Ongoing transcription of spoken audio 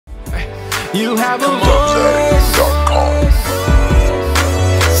You have a voice.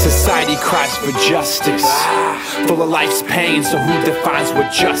 Society cries for justice, full of life's pain, so who defines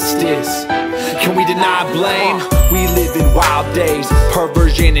what justice? Can we deny blame? We live in wild days,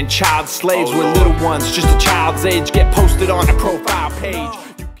 perversion and child slaves, where little ones just a child's age get posted on a profile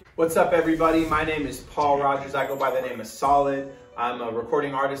page. What's up, everybody? My name is Paul Rogers. I go by the name of Solid. I'm a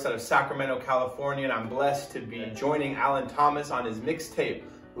recording artist out of Sacramento, California, and I'm blessed to be joining Alan Thomas on his mixtape,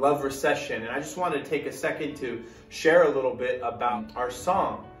 Love Recession. And I just wanted to take a second to share a little bit about our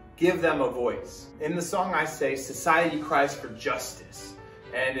song, Give Them a Voice. In the song I say, society cries for justice.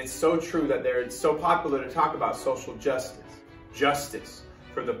 And it's so true that it's so popular to talk about social justice. Justice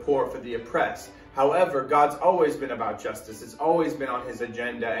for the poor, for the oppressed. However, God's always been about justice. It's always been on his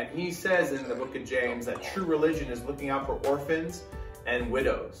agenda. And he says in the book of James that true religion is looking out for orphans and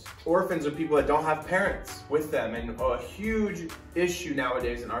widows. Orphans are people that don't have parents with them. And a huge issue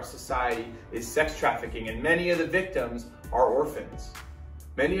nowadays in our society is sex trafficking. And many of the victims are orphans.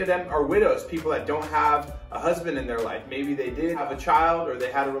 Many of them are widows, people that don't have a husband in their life. Maybe they did have a child or they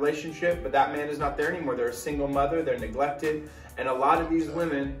had a relationship, but that man is not there anymore. They're a single mother, they're neglected. And a lot of these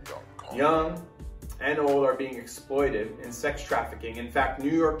women, young and old, are being exploited in sex trafficking. In fact,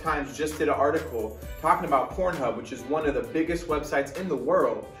 New York Times just did an article talking about Pornhub, which is one of the biggest websites in the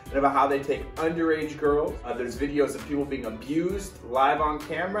world, and about how they take underage girls. There's videos of people being abused live on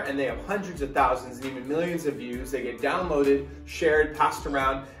camera, and they have hundreds of thousands and even millions of views. They get downloaded, shared, passed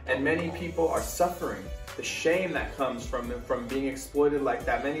around, and many people are suffering the shame that comes from being exploited like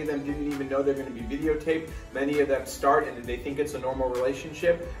that. Many of them didn't even know they're going to be videotaped. Many of them start and they think it's a normal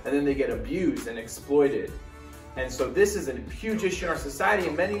relationship, and then they get abused and exploited. And so this is a huge issue in our society,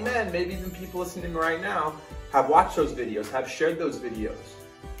 and many men, maybe even people listening to me right now, have watched those videos, have shared those videos.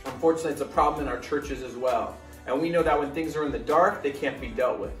 Unfortunately, it's a problem in our churches as well. And we know that when things are in the dark, they can't be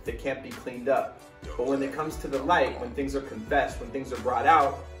dealt with. They can't be cleaned up. But when it comes to the light, when things are confessed, when things are brought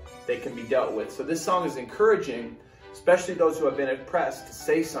out, they can be dealt with. So this song is encouraging, especially those who have been oppressed, to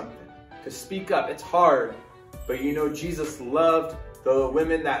say something, to speak up. It's hard, but you know Jesus loved the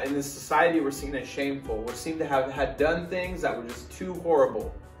women that in this society were seen as shameful, were seen to have had done things that were just too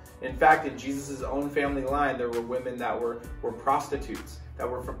horrible. In fact, in Jesus' own family line, there were women that were prostitutes, that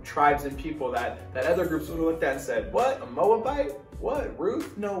were from tribes and people that other groups would have looked at and said, what, a Moabite? What,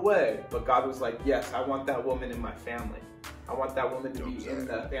 Ruth? No way. But God was like, yes, I want that woman in my family. I want that woman to be in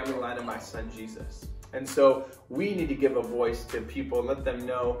the family line of my son, Jesus. And so we need to give a voice to people and let them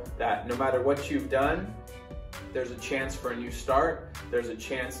know that no matter what you've done, there's a chance for a new start. There's a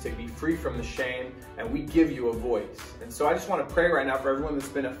chance to be free from the shame, and we give you a voice. And so I just want to pray right now for everyone that's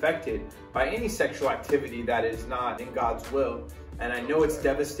been affected by any sexual activity that is not in God's will. And I know it's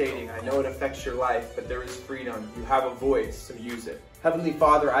devastating. I know it affects your life, but there is freedom. You have a voice, so use it. Heavenly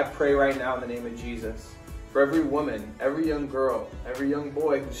Father, I pray right now in the name of Jesus for every woman, every young girl, every young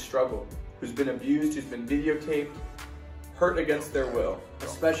boy who's struggled, who's been abused, who's been videotaped, hurt against their will,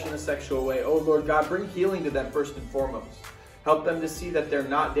 especially in a sexual way. Oh Lord God, bring healing to them first and foremost. Help them to see that they're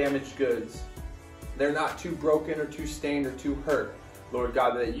not damaged goods. They're not too broken or too stained or too hurt. Lord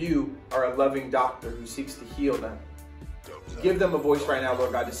God, that you are a loving doctor who seeks to heal them. Give them a voice right now,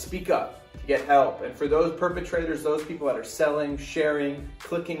 Lord God, to speak up, to get help. And for those perpetrators, those people that are selling, sharing,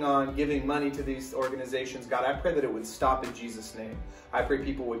 clicking on, giving money to these organizations, God, I pray that it would stop in Jesus' name. I pray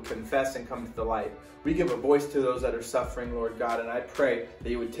people would confess and come to the light. We give a voice to those that are suffering, Lord God, and I pray that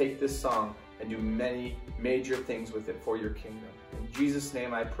you would take this song and do many major things with it for your kingdom. In Jesus'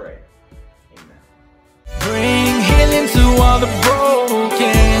 name I pray. Amen. Bring healing to all the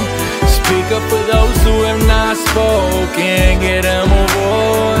broken. Speak up for those who have not spoken. Get them a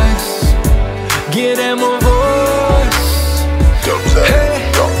voice. Get them a